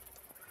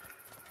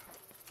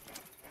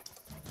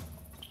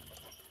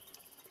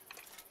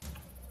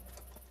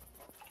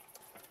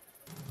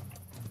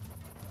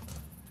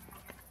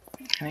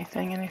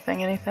 Anything,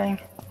 anything, anything?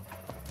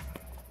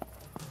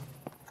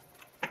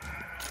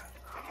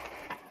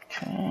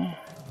 Okay.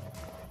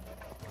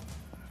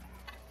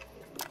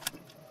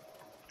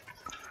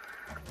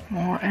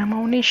 More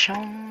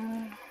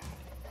ammunition.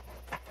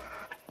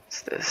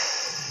 What's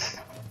this?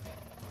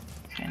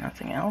 Okay,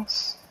 nothing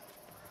else.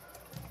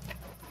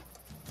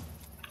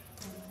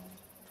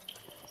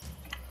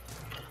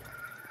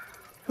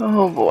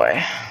 Oh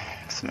boy,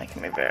 it's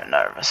making me very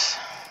nervous.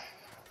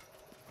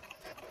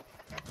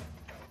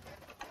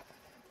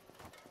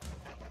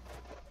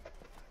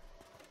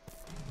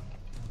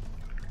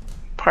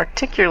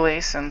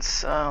 Particularly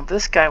since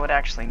this guy would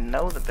actually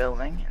know the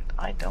building, and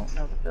I don't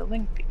know the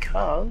building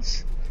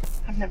because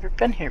I've never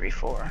been here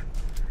before.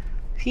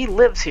 If he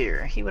lives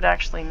here, he would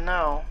actually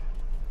know.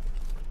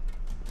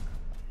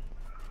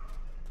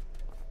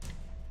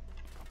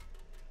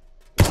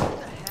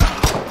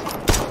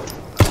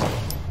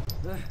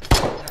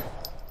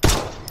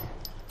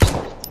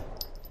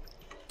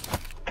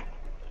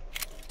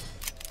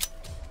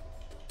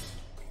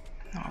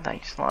 Oh, that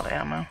used a lot of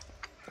ammo.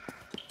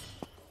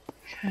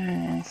 Okay,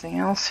 anything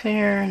else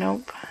here?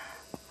 Nope.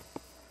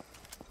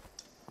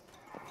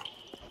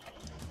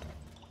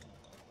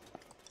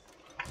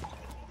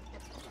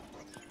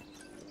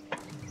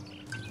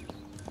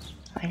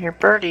 I hear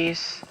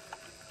birdies.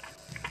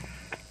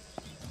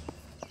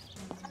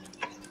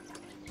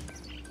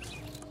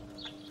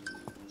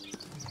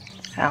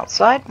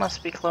 Outside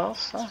must be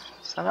close. Huh?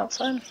 Is that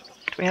outside?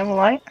 Do we have a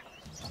light?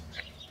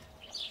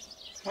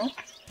 Oh.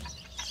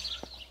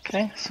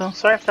 Okay, so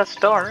sorry if that's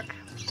dark.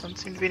 Doesn't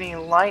seem to be any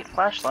light,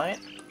 flashlight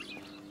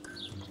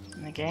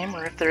in the game,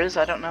 or if there is,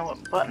 I don't know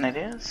what button it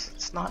is.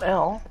 It's not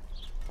L.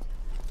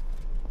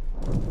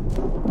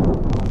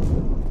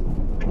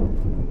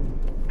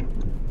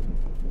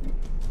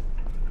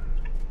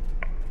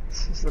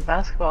 This is the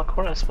basketball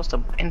court. I'm supposed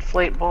to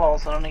inflate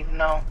balls. I don't even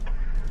know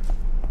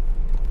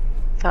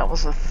if that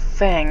was a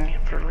thing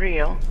for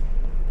real.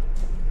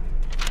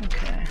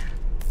 Okay.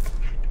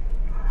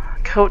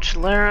 Coach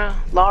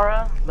Lara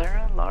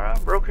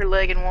broke her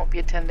leg and won't be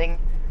attending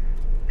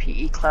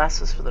PE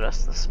classes for the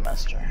rest of the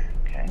semester.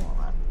 Okay,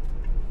 well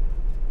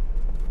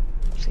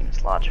that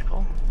seems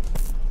logical.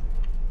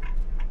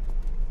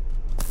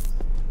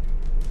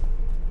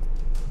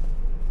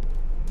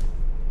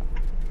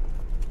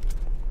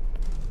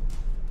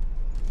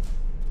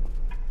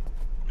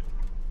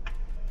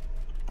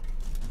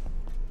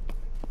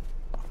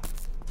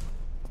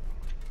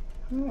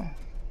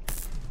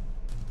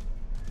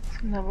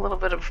 Seem to have a little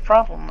bit of a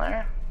problem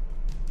there.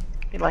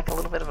 Be like a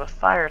little bit of a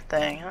fire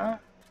thing, huh?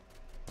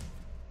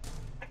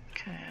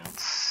 Okay,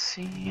 let's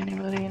see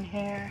anybody in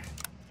here.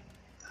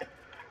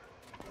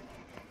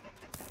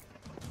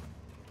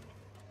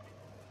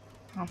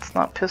 That's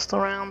not pistol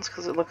rounds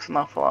because it looks an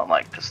awful lot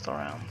like pistol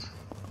rounds.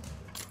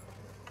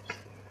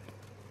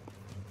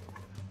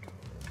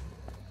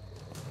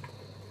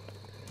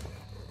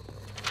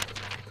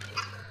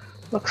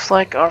 Looks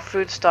like our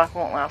food stock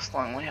won't last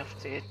long. We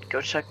have to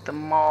go check the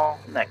mall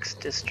next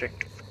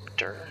district,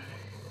 Victor.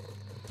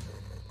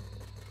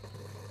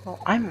 Well,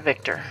 I'm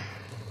Victor.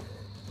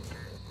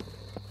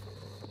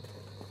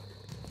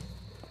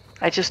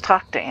 I just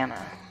talked to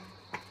Anna.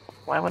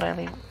 Why would I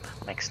leave?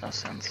 That makes no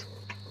sense.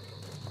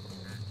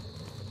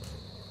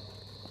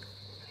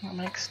 That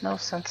makes no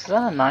sense. Is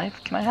that a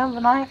knife? Can I have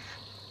the knife?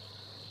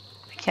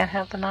 I can't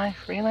have the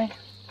knife, really?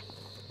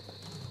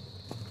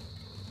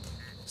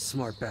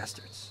 Smart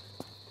bastards.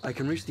 I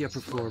can reach the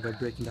upper floor by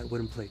breaking that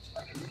wooden plate.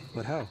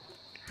 But how?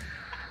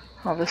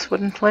 Oh, this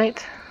wooden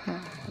plate? I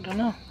don't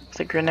know.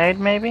 With a grenade,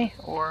 maybe?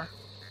 Or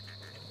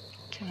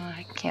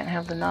I can't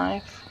have the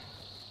knife?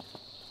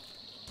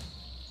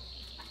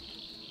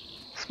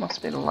 This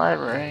must be the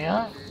library,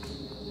 huh?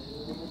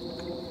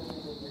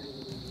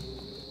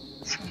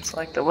 Sounds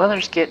like the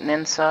weather's getting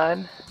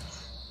inside.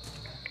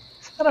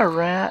 Is that a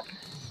rat?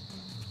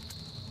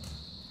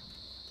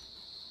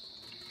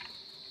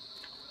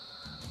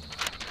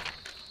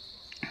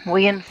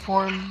 We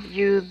inform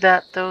you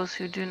that those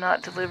who do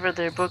not deliver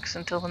their books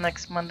until the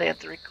next Monday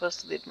at the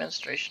request of the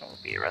administration will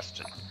be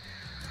arrested.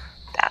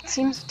 That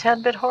seems a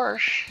tad bit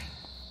harsh.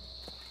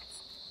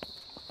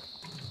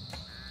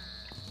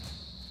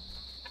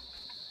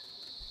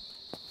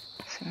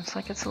 Seems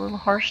like it's a little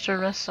harsh to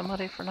arrest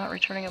somebody for not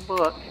returning a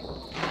book.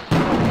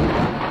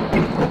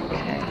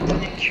 Okay, I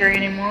didn't carry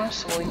anymore,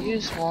 so we'll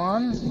use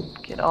one.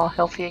 Get all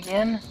healthy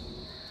again.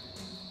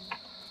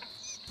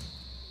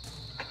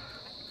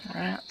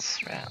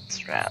 Rats,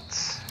 rats,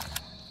 rats.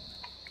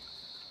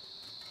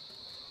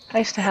 I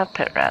used to have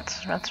pet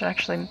rats. Rats are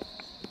actually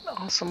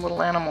awesome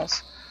little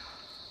animals.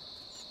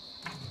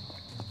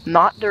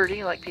 Not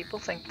dirty like people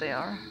think they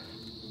are.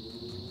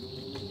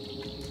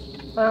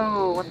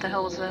 Oh, what the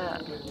hell was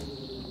that?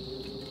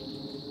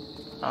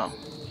 Oh.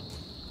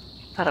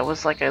 Thought it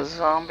was like a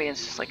zombie.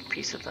 It's just like a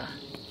piece of the...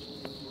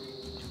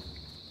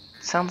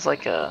 Sounds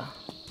like a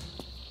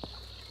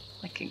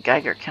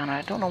Geiger counter.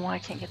 I don't know why I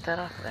can't get that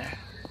off of there.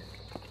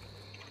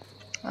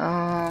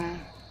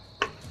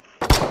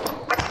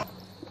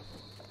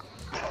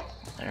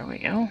 There we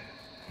go.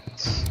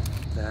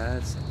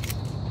 That's it.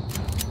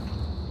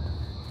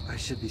 I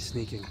should be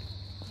sneaking.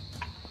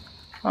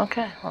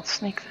 Okay, let's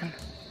sneak then.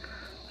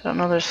 I don't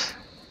know there's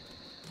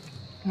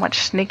much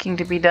sneaking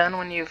to be done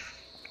when you've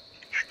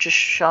just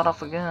shot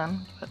off a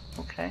gun, but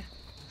okay.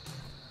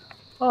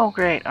 Oh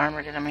great,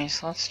 armored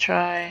enemies. Let's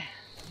try...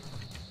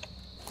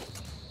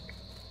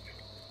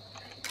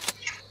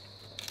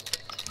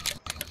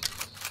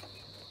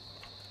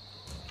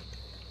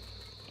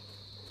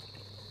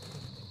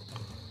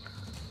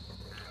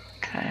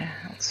 Okay,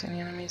 let's see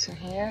any enemies in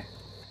here.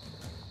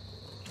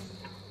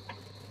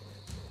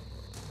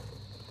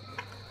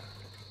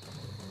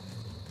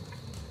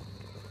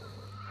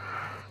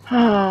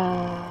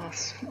 Oh,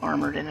 this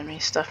armored enemy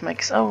stuff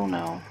makes... oh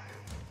no.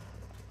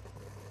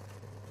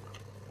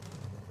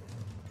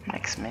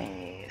 Makes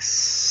me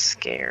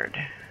scared.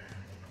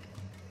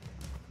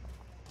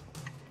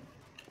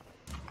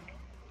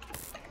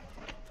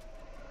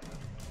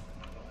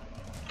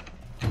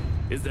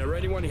 Is there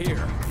anyone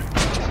here?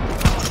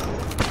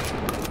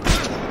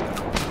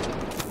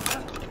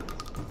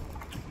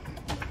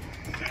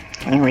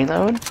 Can you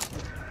reload?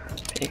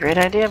 Pretty great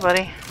idea,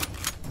 buddy.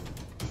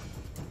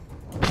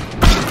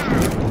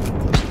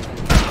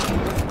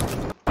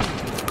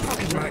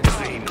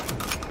 Magazine.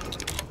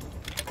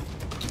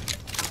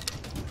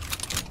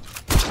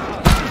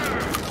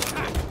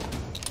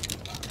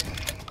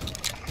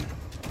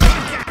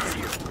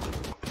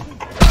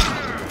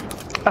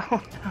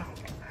 Oh no.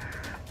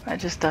 I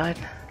just died.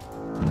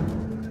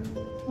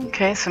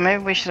 Okay, so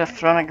maybe we should have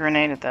thrown a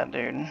grenade at that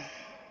dude.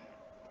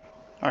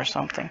 Or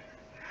something.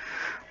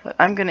 But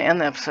I'm going to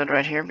end the episode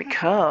right here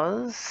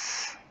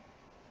because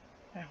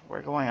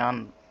we're going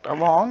on a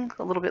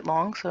little bit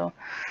long, so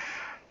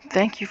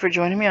thank you for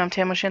joining me. I'm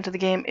Tamoshenta. The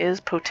game is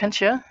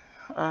Potentia.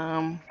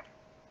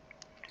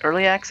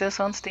 Early access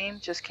on Steam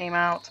just came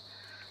out.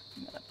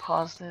 I'm going to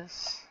pause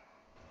this.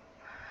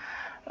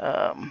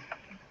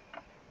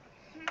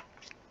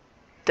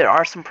 There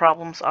are some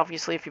problems,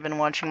 obviously, if you've been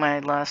watching my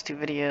last two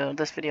videos,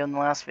 this video and the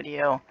last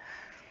video.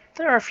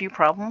 There are a few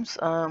problems.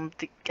 I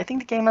think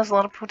the game has a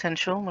lot of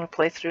potential. I'm going to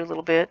play through a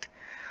little bit.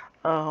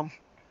 The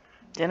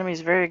enemy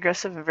is very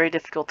aggressive and very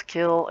difficult to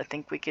kill. I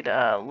think we could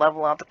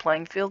level out the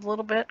playing field a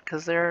little bit,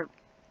 because they're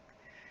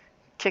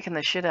kicking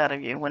the shit out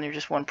of you when you're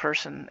just one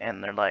person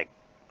and they're like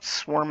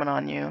swarming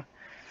on you.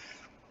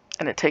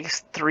 And it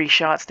takes 3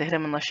 shots to hit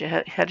him unless you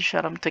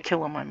headshot him, to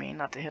kill him, I mean,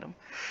 not to hit him.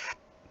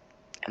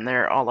 And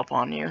they're all up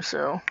on you,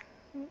 so...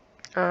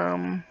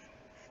 yeah,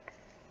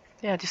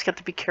 just got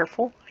to be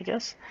careful, I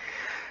guess.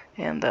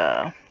 And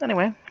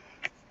anyway,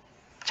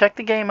 check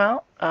the game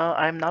out.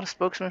 I'm not a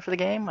spokesman for the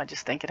game. I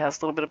just think it has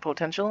a little bit of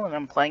potential, and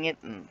I'm playing it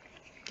and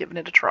giving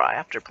it a try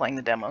after playing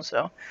the demo.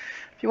 So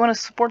if you want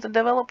to support the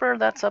developer,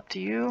 that's up to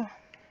you.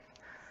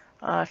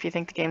 If you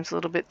think the game's a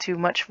little bit too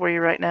much for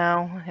you right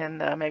now, and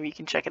maybe you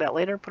can check it out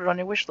later, put it on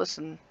your wish list,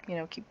 and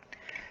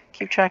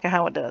keep track of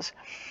how it does.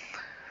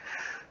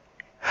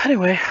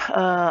 Anyway,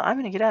 I'm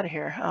gonna get out of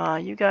here.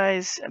 You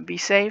guys be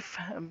safe,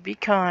 be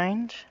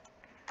kind.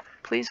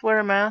 Please wear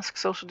a mask,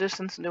 social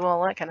distance, and do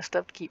all that kind of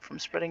stuff to keep from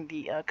spreading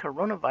the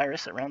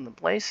coronavirus around the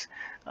place.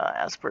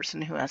 As a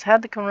person who has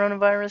had the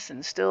coronavirus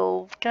and is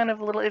still kind of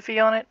a little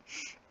iffy on it,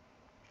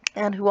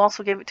 and who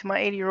also gave it to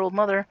my 80-year-old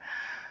mother,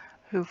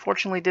 who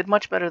fortunately did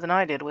much better than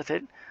I did with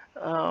it,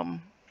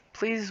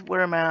 please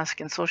wear a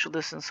mask and social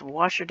distance,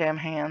 wash your damn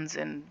hands,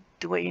 and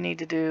do what you need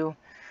to do,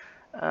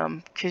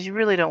 because you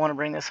really don't want to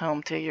bring this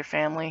home to your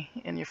family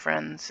and your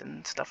friends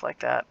and stuff like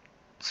that.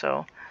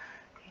 So...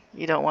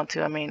 you don't want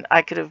to. I mean,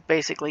 I could have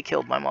basically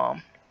killed my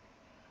mom.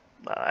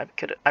 I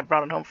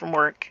brought it home from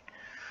work.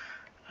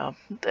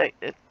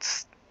 It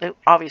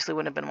obviously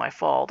wouldn't have been my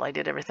fault. I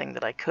did everything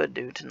that I could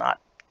do to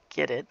not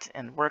get it,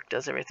 and work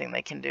does everything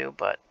they can do,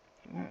 but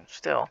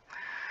still.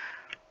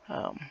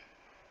 I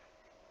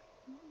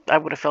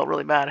would have felt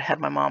really bad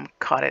had my mom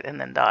caught it and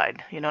then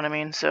died. You know what I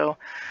mean? So,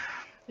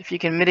 if you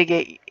can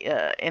mitigate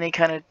any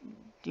kind of,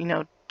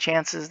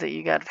 chances that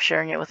you got of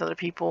sharing it with other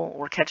people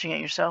or catching it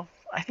yourself,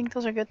 I think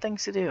those are good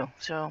things to do.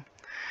 So,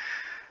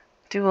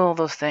 do all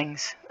those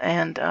things.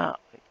 And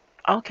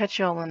I'll catch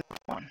you all in the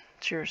next one.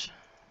 Cheers.